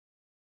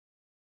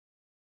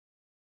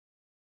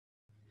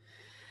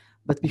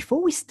But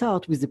before we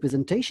start with the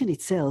presentation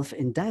itself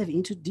and dive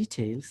into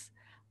details,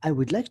 I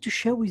would like to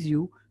share with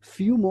you a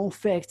few more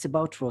facts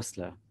about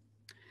Rosler.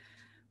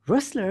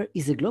 Rosler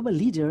is a global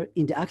leader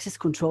in the access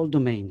control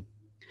domain.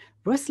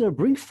 Rosler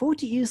brings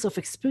 40 years of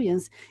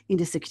experience in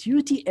the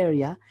security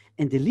area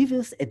and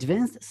delivers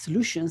advanced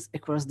solutions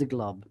across the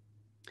globe.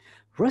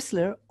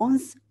 Rosler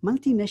owns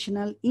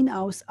multinational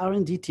in-house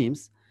R&D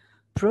teams,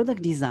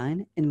 product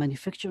design, and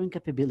manufacturing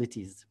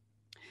capabilities.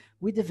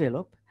 We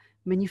develop,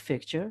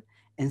 manufacture,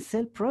 and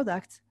sell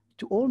products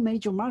to all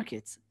major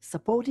markets,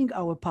 supporting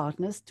our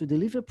partners to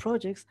deliver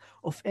projects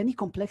of any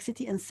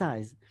complexity and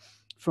size,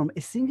 from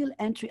a single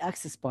entry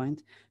access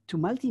point to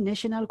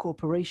multinational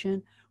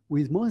cooperation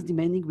with most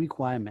demanding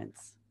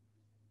requirements.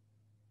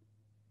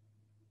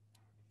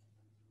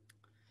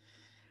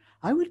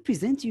 I will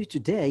present to you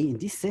today in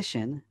this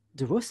session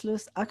the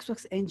Rosler's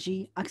Axwax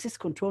NG Access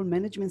Control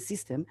Management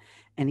System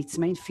and its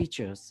main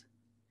features.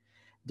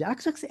 The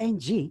Axwax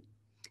NG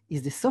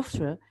is the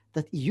software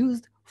that is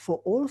used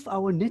for all of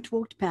our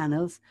networked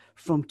panels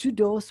from 2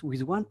 doors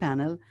with 1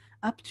 panel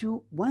up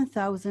to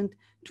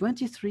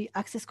 1,023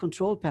 access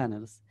control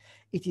panels.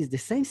 It is the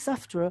same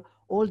software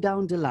all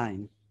down the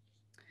line.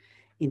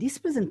 In this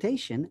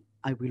presentation,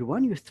 I will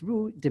run you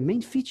through the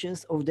main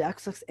features of the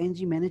Axwax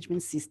NG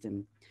management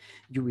system.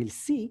 You will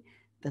see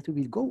that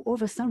we will go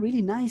over some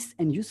really nice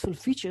and useful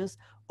features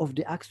of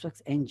the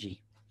Axwax NG.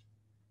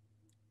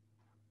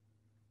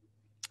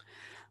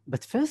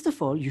 But first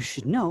of all, you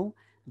should know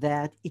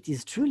that it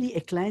is truly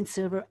a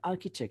client-server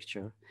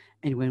architecture.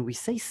 And when we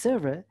say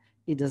server,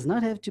 it does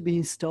not have to be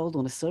installed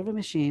on a server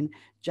machine.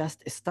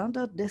 Just a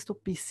standard desktop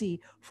PC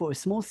for a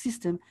small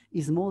system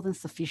is more than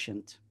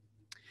sufficient.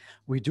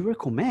 We do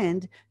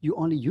recommend you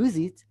only use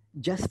it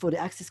just for the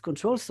access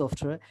control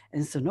software,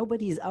 and so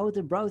nobody is out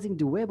there browsing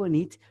the web on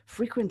it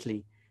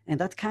frequently and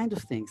that kind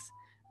of things,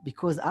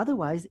 because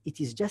otherwise it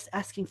is just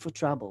asking for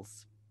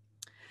troubles.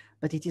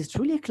 But it is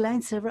truly a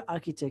client-server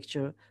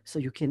architecture, so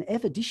you can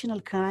have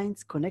additional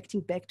clients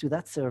connecting back to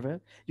that server.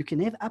 You can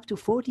have up to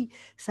 40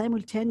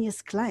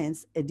 simultaneous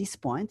clients at this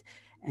point,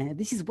 and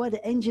this is what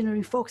the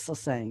engineering folks are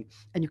saying.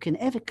 And you can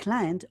have a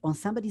client on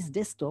somebody's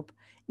desktop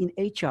in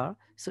HR,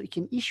 so it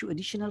can issue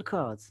additional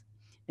cards.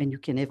 And you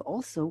can have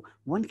also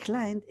one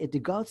client at the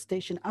guard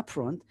station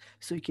upfront,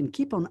 so you can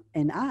keep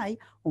an eye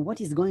on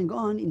what is going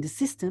on in the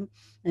system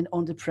and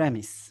on the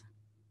premise.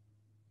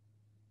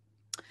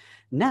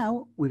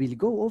 Now we will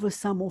go over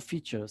some more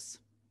features.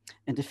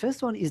 And the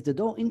first one is the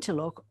door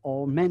interlock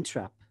or man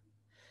trap.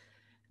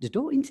 The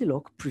door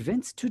interlock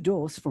prevents 2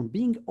 doors from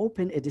being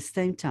open at the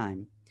same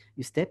time.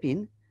 You step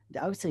in,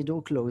 the outside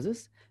door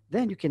closes,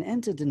 then you can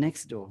enter the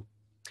next door.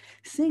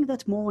 Seeing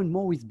that more and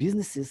more with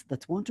businesses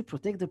that want to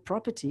protect their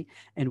property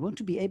and want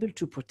to be able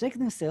to protect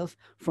themselves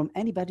from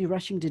anybody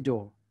rushing the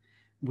door.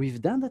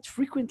 We've done that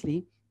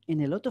frequently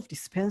in a lot of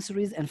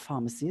dispensaries and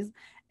pharmacies,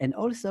 and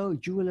also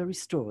jewelry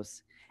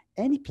stores.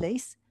 Any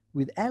place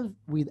with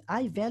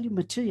high-value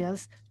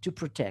materials to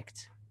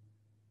protect.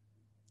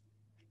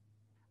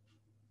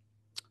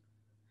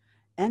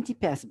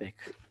 Antipassback.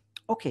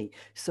 Okay,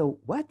 so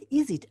what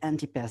is it,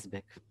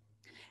 Antipassback?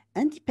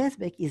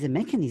 Antipassback is a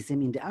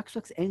mechanism in the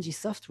Axwax NG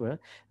software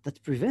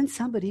that prevents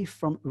somebody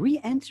from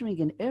re-entering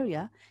an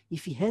area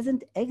if he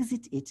hasn't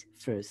exited it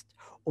first,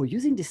 or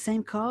using the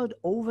same card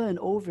over and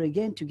over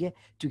again to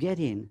get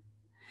in.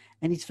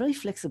 And it's very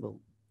flexible.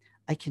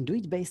 I can do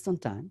it based on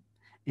time,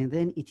 and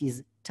then it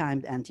is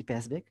timed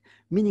anti-passback,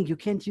 meaning you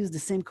can't use the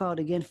same card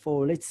again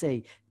for, let's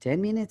say,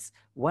 10 minutes,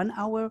 1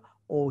 hour,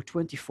 or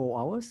 24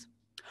 hours.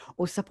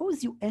 Or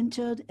suppose you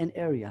entered an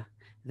area,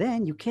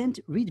 then you can't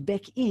read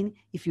back in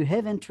if you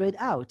haven't read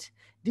out.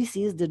 This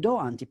is the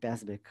door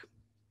anti-passback.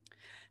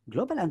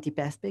 Global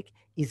anti-passback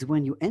is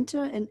when you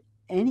enter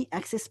any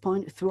access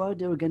point throughout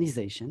the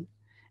organization,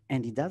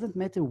 and it doesn't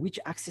matter which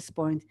access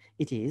point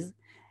it is,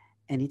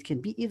 and it can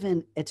be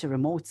even at a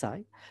remote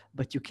site,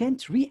 but you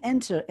can't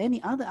re-enter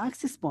any other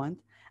access point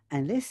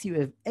unless you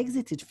have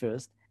exited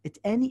first at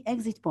any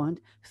exit point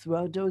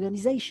throughout the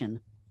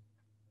organization.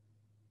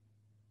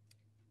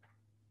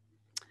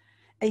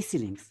 AC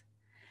links.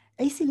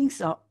 AC links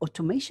are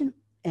automation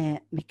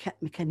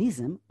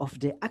mechanism of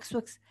the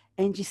Axwax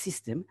NG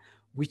system,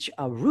 which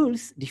are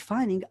rules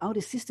defining how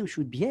the system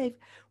should behave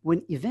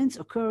when events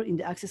occur in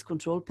the access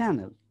control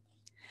panel.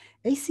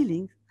 AC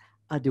links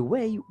are the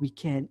way we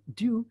can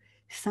do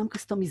some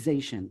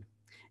customization.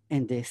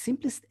 And the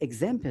simplest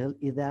example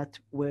is that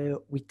where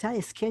we tie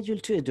a schedule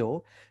to a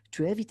door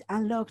to have it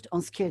unlocked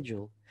on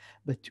schedule.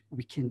 But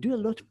we can do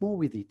a lot more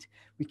with it.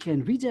 We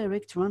can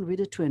redirect one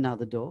reader to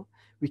another door.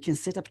 We can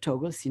set up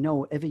toggles,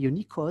 have a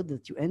unique code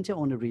that you enter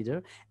on a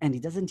reader, and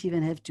it doesn't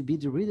even have to be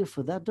the reader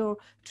for that door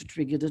to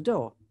trigger the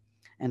door.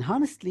 And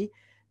honestly,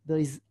 there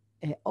is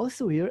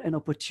also here an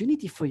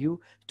opportunity for you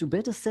to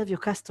better serve your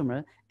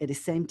customer at the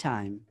same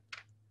time.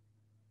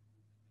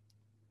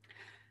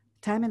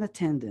 Time and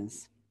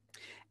attendance.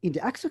 In the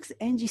Axwax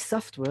NG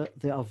software,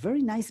 there are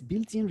very nice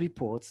built-in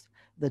reports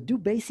that do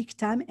basic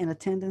time and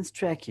attendance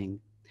tracking.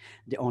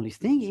 The only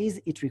thing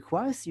is it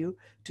requires you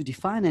to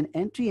define an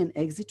entry and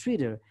exit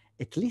reader,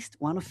 at least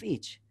one of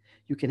each.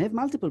 You can have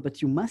multiple,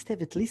 but you must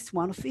have at least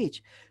one of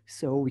each.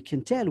 So we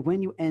can tell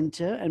when you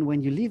enter and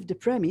when you leave the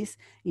premise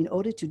in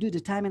order to do the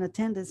time and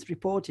attendance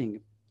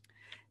reporting.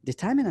 The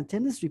time and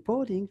attendance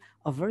reporting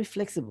are very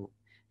flexible.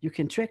 You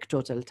can track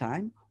total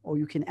time, or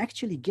you can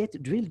actually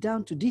get drilled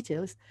down to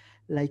details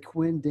like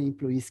when the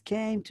employees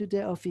came to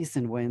the office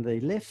and when they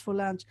left for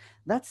lunch,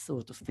 that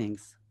sort of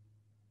things.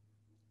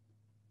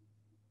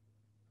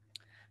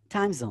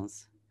 Time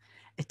zones.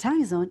 A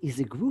time zone is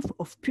a group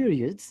of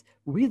periods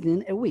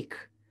within a week.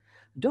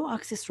 Door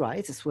access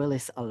rights, as well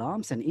as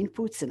alarms and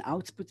inputs and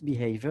output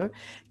behavior,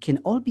 can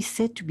all be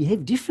said to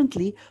behave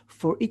differently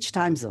for each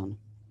time zone.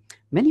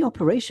 Many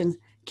operations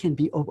can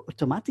be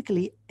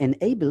automatically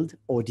enabled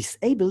or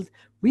disabled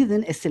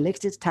within a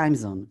selected time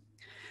zone.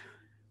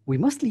 We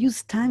mostly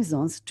use time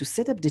zones to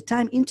set up the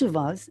time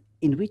intervals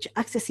in which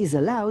access is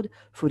allowed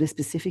for the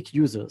specific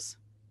users.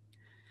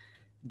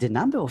 The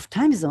number of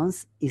time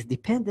zones is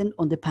dependent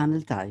on the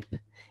panel type.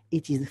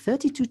 It is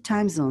 32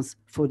 time zones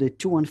for the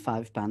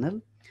 215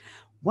 panel,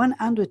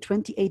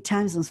 128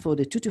 time zones for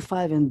the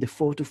 225 and the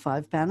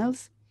 425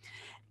 panels,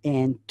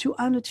 and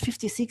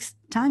 256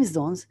 time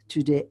zones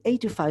to the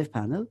 825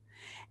 panel,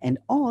 and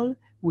all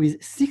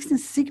with 16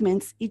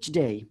 segments each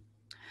day.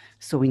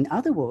 So in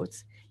other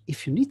words,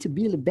 if you need to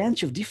build a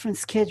bunch of different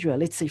schedules,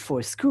 let's say for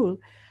a school,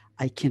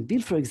 I can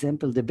build, for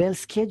example, the Bell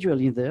schedule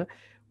in there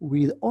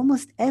with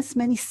almost as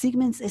many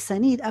segments as I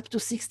need, up to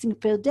 16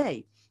 per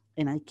day.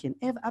 And I can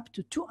have up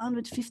to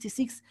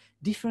 256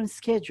 different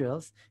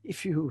schedules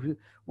if you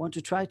want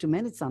to try to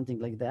manage something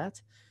like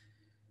that.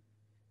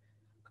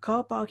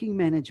 Car parking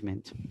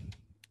management.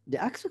 The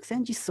Axox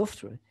NG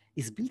software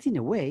is built in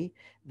a way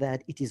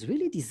that it is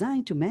really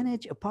designed to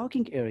manage a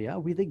parking area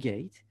with a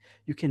gate.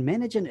 You can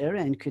manage an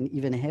area and can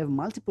even have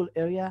multiple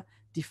area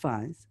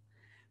defines,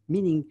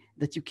 meaning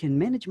that you can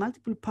manage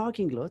multiple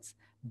parking lots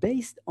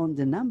based on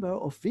the number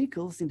of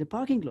vehicles in the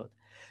parking lot.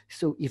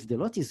 So if the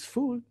lot is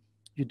full,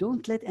 you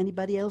don't let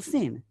anybody else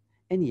in.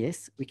 And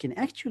yes, we can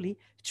actually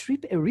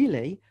trip a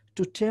relay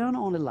to turn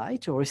on a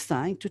light or a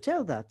sign to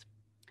tell that.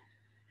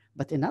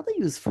 But another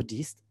use for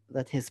this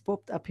that has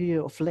popped up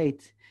here of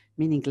late,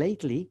 meaning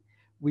lately,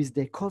 with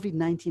the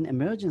COVID-19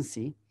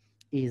 emergency,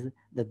 is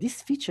that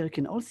this feature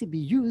can also be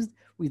used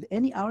with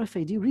any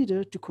RFID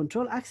reader to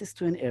control access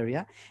to an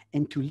area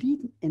and to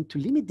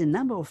limit the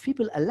number of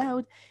people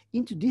allowed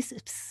into this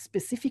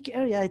specific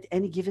area at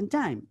any given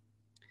time.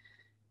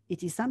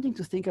 It is something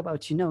to think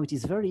about. You know, it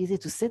is very easy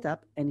to set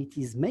up, and it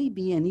is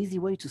maybe an easy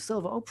way to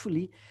solve,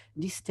 hopefully,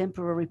 this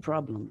temporary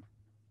problem.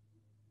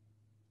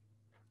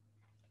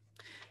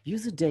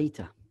 User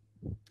data.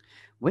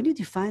 When you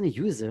define a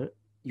user,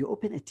 you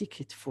open a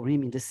ticket for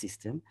him in the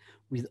system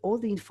with all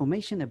the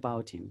information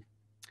about him.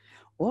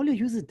 All your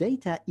user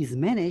data is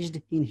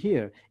managed in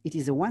here. It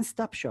is a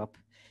one-stop shop.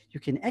 You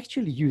can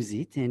actually use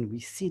it, and we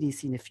see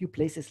this in a few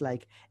places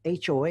like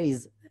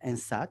HOAs and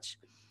such,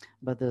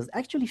 but there's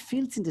actually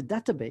fields in the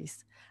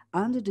database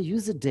under the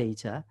user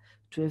data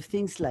to have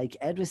things like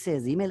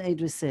addresses, email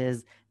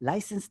addresses,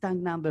 license tag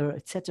number,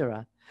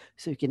 etc.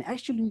 So you can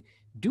actually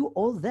do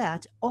all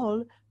that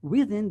all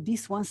within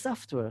this one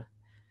software.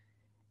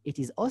 It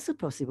is also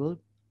possible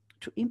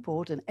to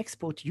import and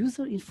export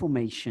user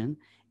information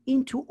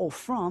into or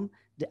from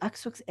the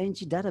Axox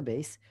NG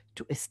database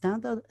to a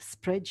standard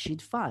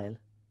spreadsheet file.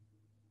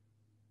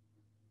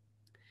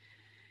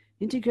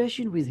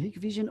 Integration with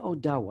Hikvision or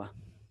Dawa.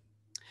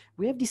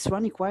 We have this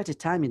running quite a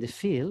time in the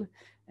field,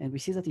 and we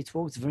see that it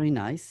works very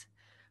nice.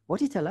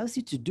 What it allows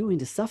you to do in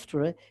the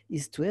software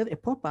is to have a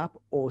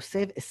pop-up or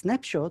save a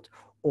snapshot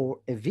or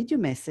a video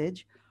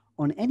message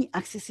on any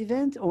access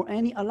event or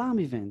any alarm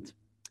event.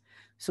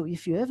 So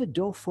if you have a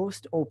door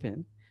forced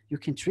open, you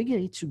can trigger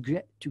it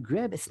to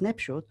grab a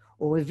snapshot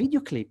or a video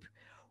clip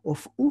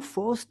of who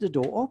forced the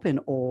door open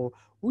or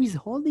who is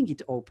holding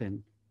it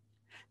open.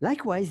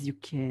 Likewise, you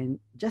can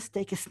just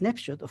take a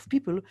snapshot of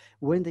people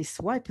when they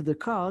swipe the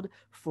card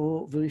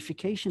for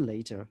verification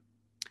later.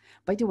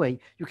 By the way,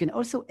 you can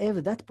also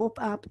have that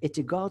pop up at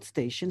a guard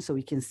station so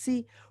you can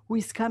see who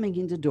is coming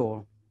in the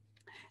door.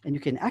 And you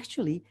can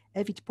actually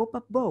have it pop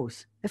up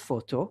both a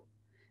photo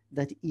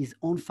that is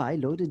on file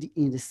loaded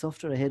in the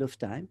software ahead of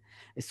time,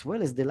 as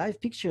well as the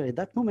live picture at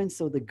that moment,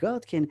 so the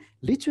guard can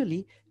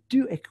literally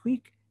do a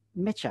quick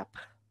matchup.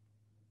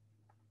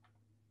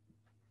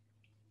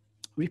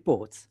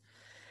 Reports.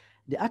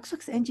 The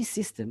Axox NG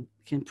system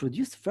can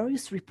produce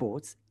various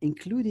reports,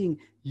 including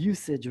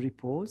usage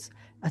reports,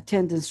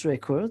 attendance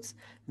records,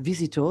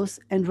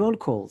 visitors, and roll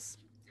calls.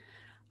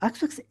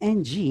 Axox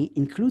NG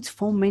includes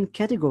 4 main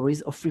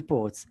categories of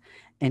reports,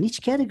 and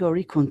each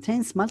category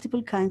contains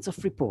multiple kinds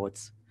of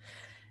reports.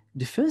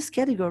 The first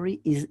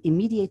category is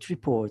immediate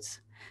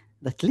reports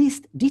that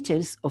list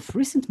details of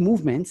recent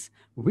movements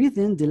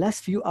within the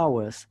last few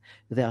hours.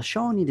 They are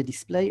shown in the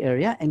display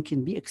area and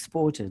can be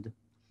exported.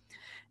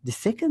 The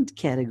second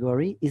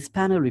category is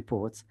panel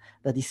reports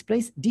that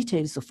displays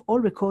details of all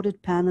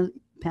recorded panel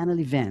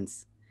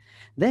events.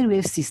 Then we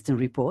have system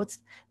reports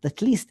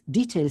that list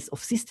details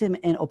of system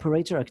and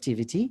operator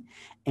activity.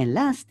 And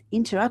last,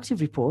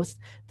 interactive reports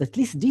that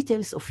list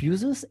details of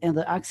users and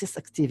their access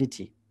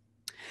activity.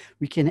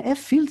 We can have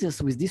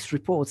filters with these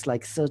reports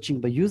like searching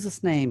by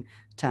user's name,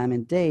 time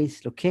and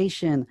date,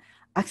 location,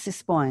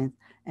 access point,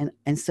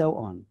 and so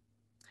on.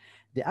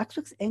 The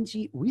Axwix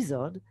NG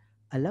wizard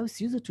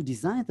allows users to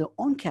design their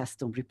own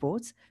custom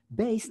reports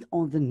based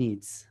on the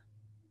needs.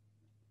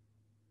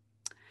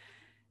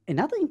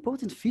 Another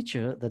important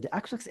feature that the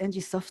Axwix NG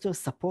software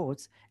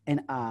supports,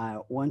 and I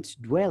want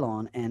to dwell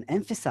on and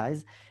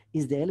emphasize,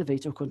 is the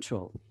elevator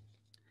control.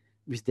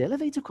 With the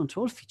elevator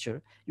control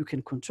feature, you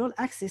can control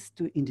access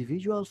to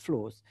individual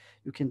floors.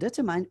 You can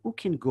determine who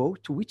can go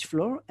to which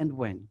floor and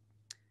when.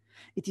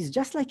 It is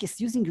just like as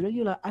using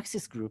regular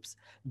access groups,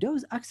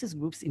 those access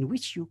groups in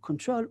which you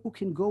control who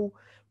can go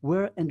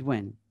where and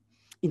when.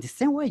 In the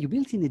same way, you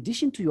built in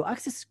addition to your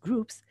access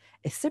groups,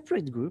 a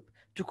separate group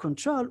to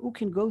control who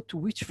can go to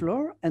which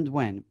floor and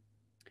when.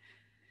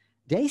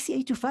 The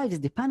AC825 is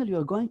the panel you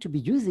are going to be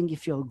using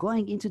if you are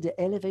going into the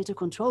elevator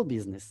control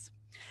business.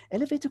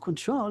 Elevator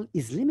control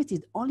is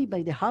limited only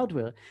by the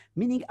hardware,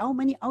 meaning how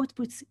many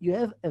outputs you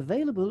have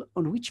available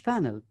on which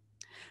panel.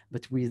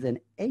 But with an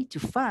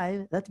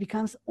 825, that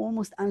becomes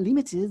almost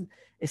unlimited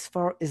as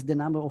far as the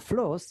number of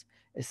floors,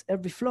 as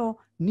every floor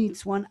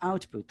needs one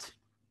output.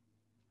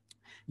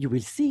 You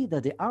will see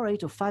that the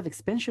R805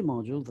 expansion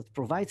module that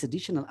provides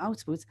additional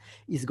outputs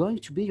is going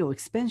to be your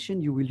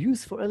expansion you will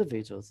use for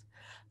elevators.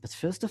 But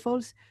first of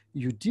all,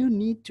 you do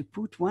need to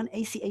put one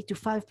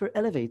AC825 per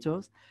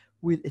elevator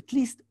with at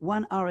least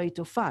one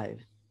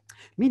R805.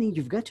 Meaning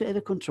you've got to have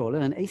a controller,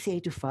 an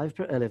AC825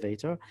 per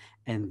elevator,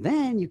 and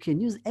then you can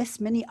use as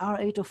many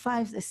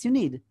R805s as you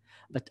need,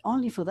 but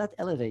only for that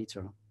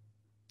elevator.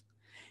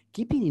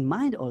 Keeping in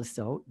mind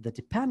also that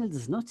the panel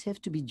does not have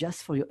to be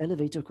just for your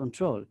elevator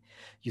control.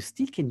 You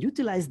still can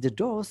utilize the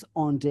doors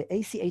on the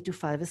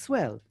AC825 as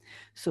well.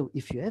 So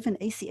if you have an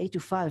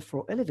AC825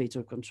 for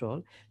elevator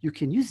control, you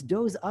can use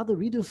those other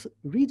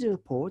reader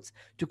ports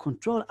to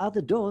control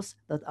other doors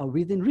that are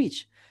within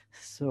reach.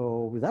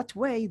 So that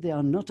way, they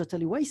are not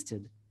totally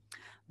wasted.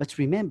 But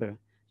remember,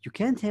 you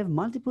can't have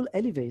multiple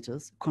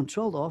elevators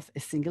controlled off a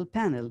single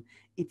panel.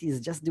 It is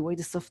just the way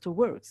the software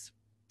works.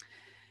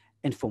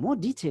 And for more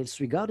details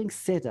regarding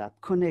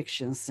setup,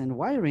 connections, and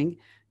wiring,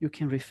 you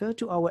can refer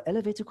to our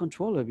elevator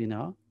control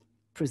webinar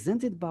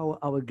presented by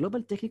our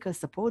Global Technical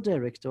Support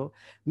Director,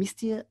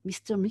 Mr.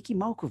 Miki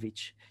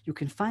Markovic. You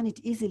can find it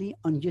easily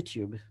on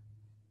YouTube.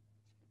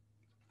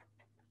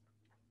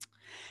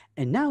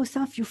 And now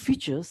some few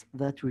features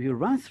that we will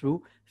run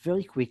through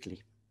very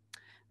quickly.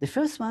 The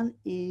first one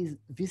is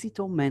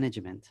visitor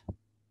management.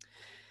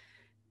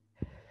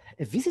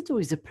 A visitor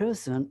is a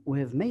person who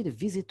have made a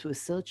visit to a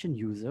certain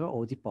user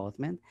or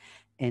department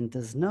and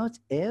does not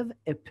have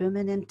a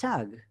permanent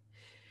tag.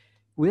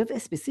 We have a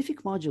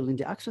specific module in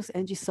the Axwix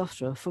NG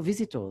software for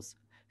visitors.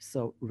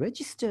 So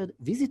registered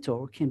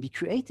visitor can be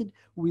created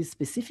with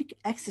specific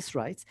access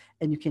rights,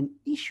 and you can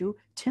issue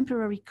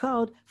temporary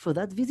code for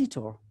that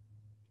visitor.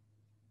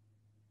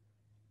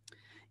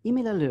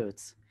 Email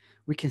alerts.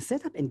 We can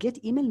set up and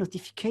get email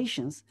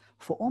notifications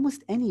for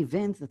almost any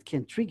event that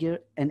can trigger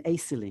an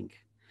AC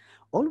link.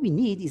 All we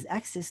need is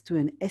access to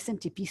an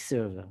SMTP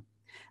server.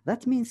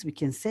 That means we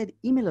can set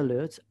email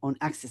alerts on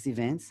access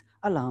events,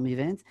 alarm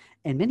events,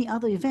 and many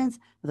other events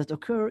that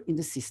occur in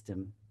the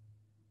system.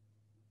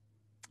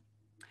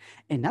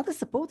 Another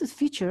supported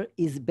feature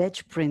is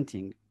batch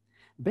printing.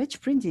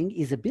 Batch printing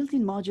is a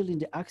built-in module in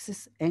the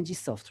Axwix NG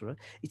software.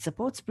 It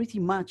supports pretty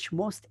much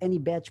most any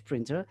batch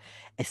printer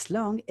as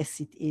long as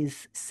it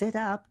is set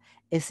up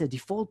as a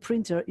default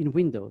printer in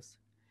Windows.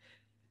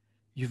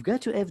 You've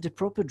got to have the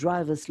proper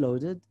drivers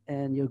loaded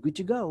and you're good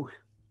to go.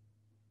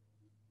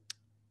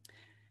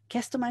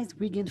 Customized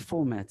Wiegand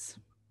formats.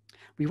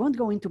 We won't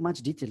go into much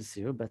details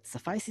here, but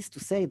suffices to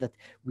say that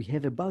we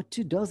have about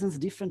 24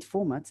 different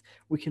formats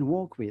we can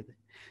work with.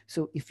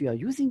 So if you are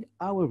using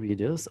our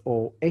readers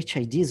or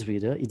HID's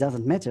reader, it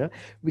doesn't matter,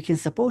 we can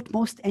support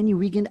most any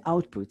Wiegand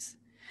outputs.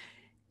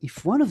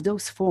 If one of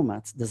those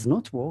formats does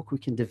not work, we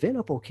can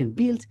develop or can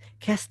build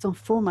custom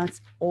formats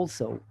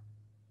also.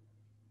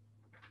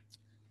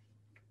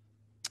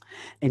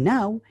 And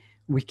now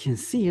we can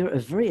see here a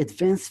very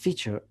advanced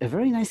feature, a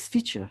very nice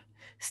feature,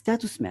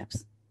 status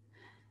maps.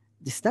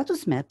 The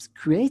status maps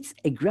creates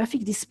a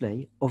graphic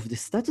display of the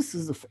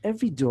statuses of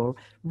every door,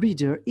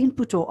 reader,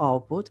 input or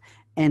output,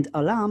 and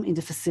alarm in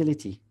the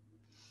facility.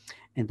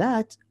 And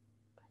that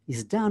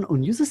is done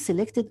on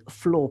user-selected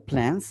floor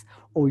plans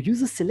or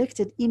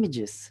user-selected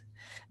images.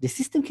 The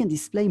system can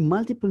display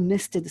multiple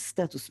nested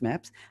status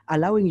maps,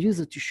 allowing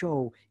users to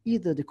show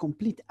either the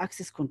complete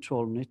access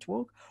control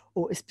network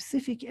or a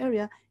specific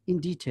area in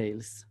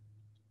details.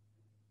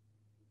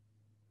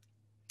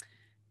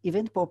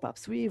 Event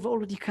pop-ups, we've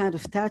already kind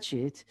of touched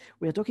it.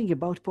 We're talking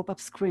about pop-up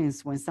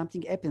screens. When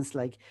something happens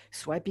like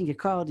swiping a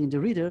card in the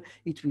reader,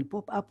 it will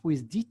pop up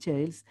with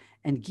details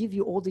and give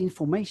you all the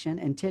information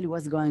and tell you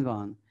what's going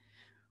on.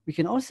 We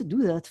can also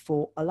do that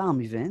for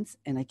alarm events,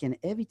 and I can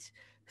have it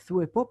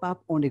through a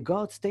pop-up on the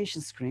guard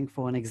station screen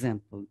for an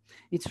example.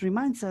 It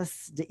reminds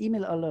us the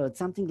email alert,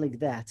 something like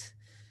that.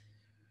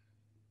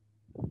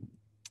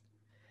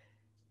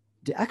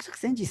 The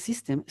Axox NG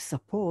system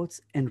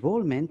supports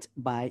enrollment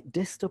by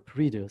desktop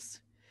readers.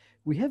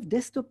 We have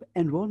desktop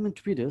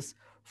enrollment readers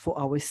for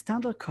our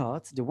standard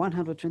cards, the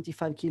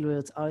 125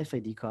 kilohertz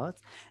RFID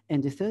cards,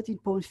 and the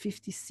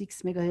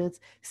 13.56 megahertz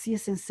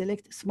CSN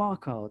Select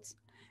smart cards.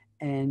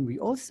 And we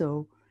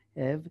also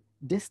have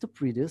desktop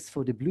readers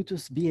for the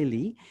Bluetooth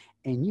BLE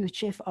and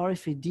UHF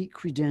RFID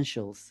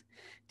credentials.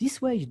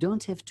 This way you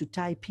don't have to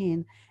type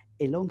in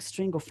a long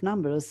string of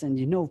numbers and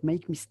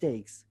make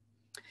mistakes.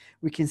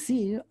 We can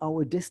see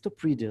our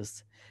desktop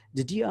readers,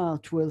 the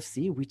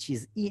DR12C, which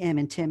is EM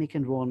endemic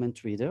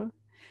enrollment reader,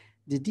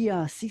 the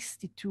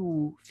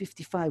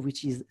DR6255,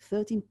 which is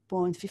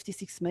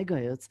 13.56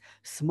 megahertz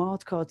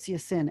smart card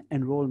CSN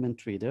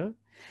enrollment reader,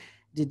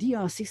 the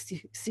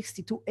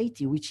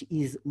DR6280, which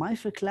is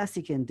MyFair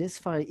Classic and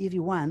Desfire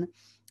EV1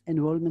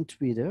 enrollment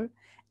reader,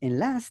 and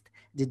last,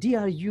 the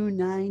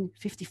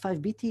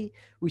DRU955BT,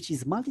 which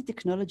is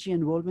multi-technology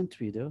enrollment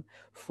reader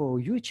for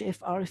UHF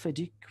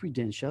RFID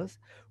credentials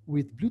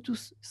with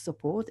Bluetooth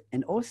support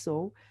and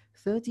also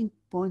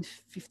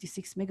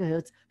 13.56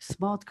 megahertz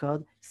smart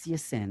card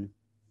CSN.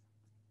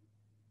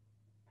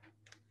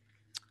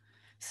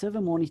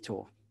 Server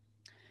monitor.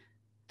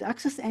 The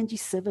Axox NG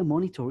server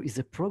monitor is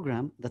a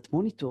program that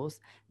monitors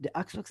the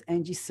Axox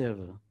NG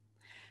server.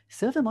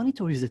 Server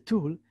monitor is a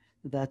tool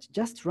that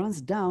just runs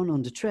down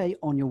on the tray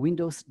on your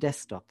Windows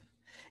desktop.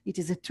 It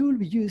is a tool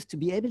we use to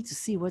be able to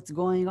see what's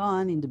going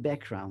on in the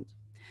background.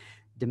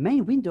 The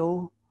main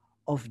window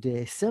of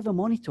the server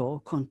monitor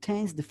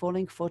contains the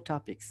following 4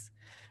 topics.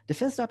 The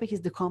first topic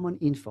is the common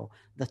info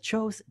that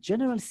shows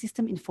general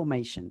system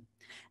information.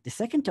 The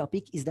second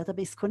topic is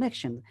database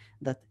connection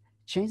that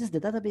changes the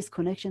database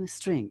connection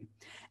string.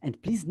 And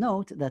please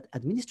note that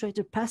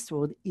administrator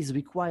password is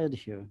required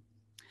here.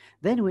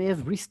 Then we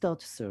have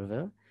restart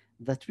server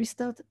that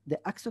restart the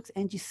Axox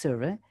NG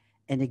server.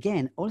 And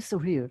again, also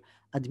here,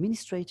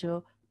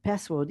 administrator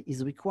password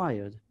is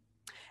required.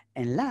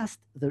 And last,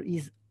 there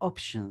is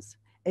options,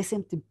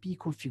 SMTP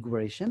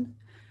configuration,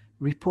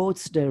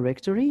 reports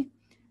directory,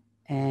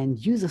 and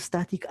use of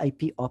static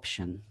IP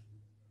option.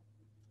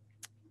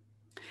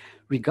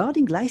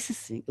 Regarding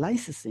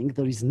licensing,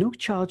 there is no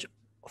charge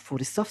for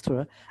the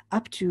software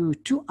up to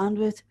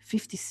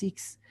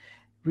 256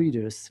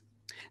 readers.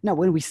 Now,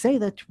 when we say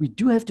that, we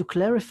do have to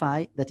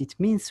clarify that it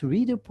means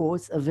reader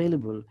ports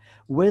available,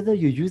 whether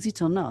you use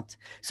it or not.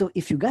 So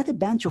if you got a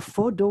bunch of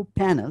 4-door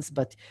panels,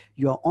 but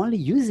you are only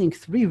using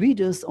 3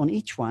 readers on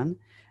each one,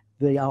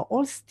 they are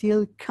all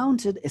still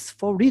counted as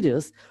 4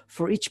 readers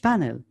for each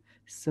panel.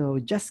 So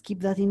just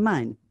keep that in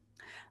mind.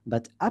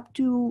 But up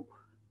to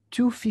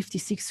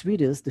 256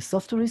 readers, the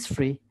software is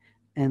free,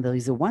 and there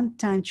is a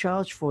one-time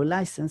charge for a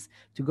license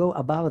to go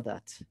above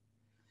that.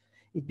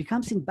 It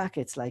becomes in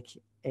buckets like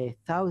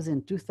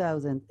 1,000,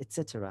 2,000,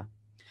 etc.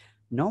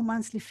 No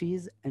monthly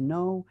fees and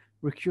no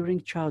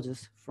recurring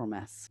charges from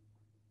us.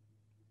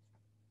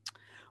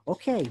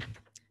 Okay,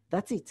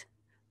 that's it.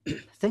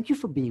 Thank you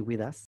for being with us.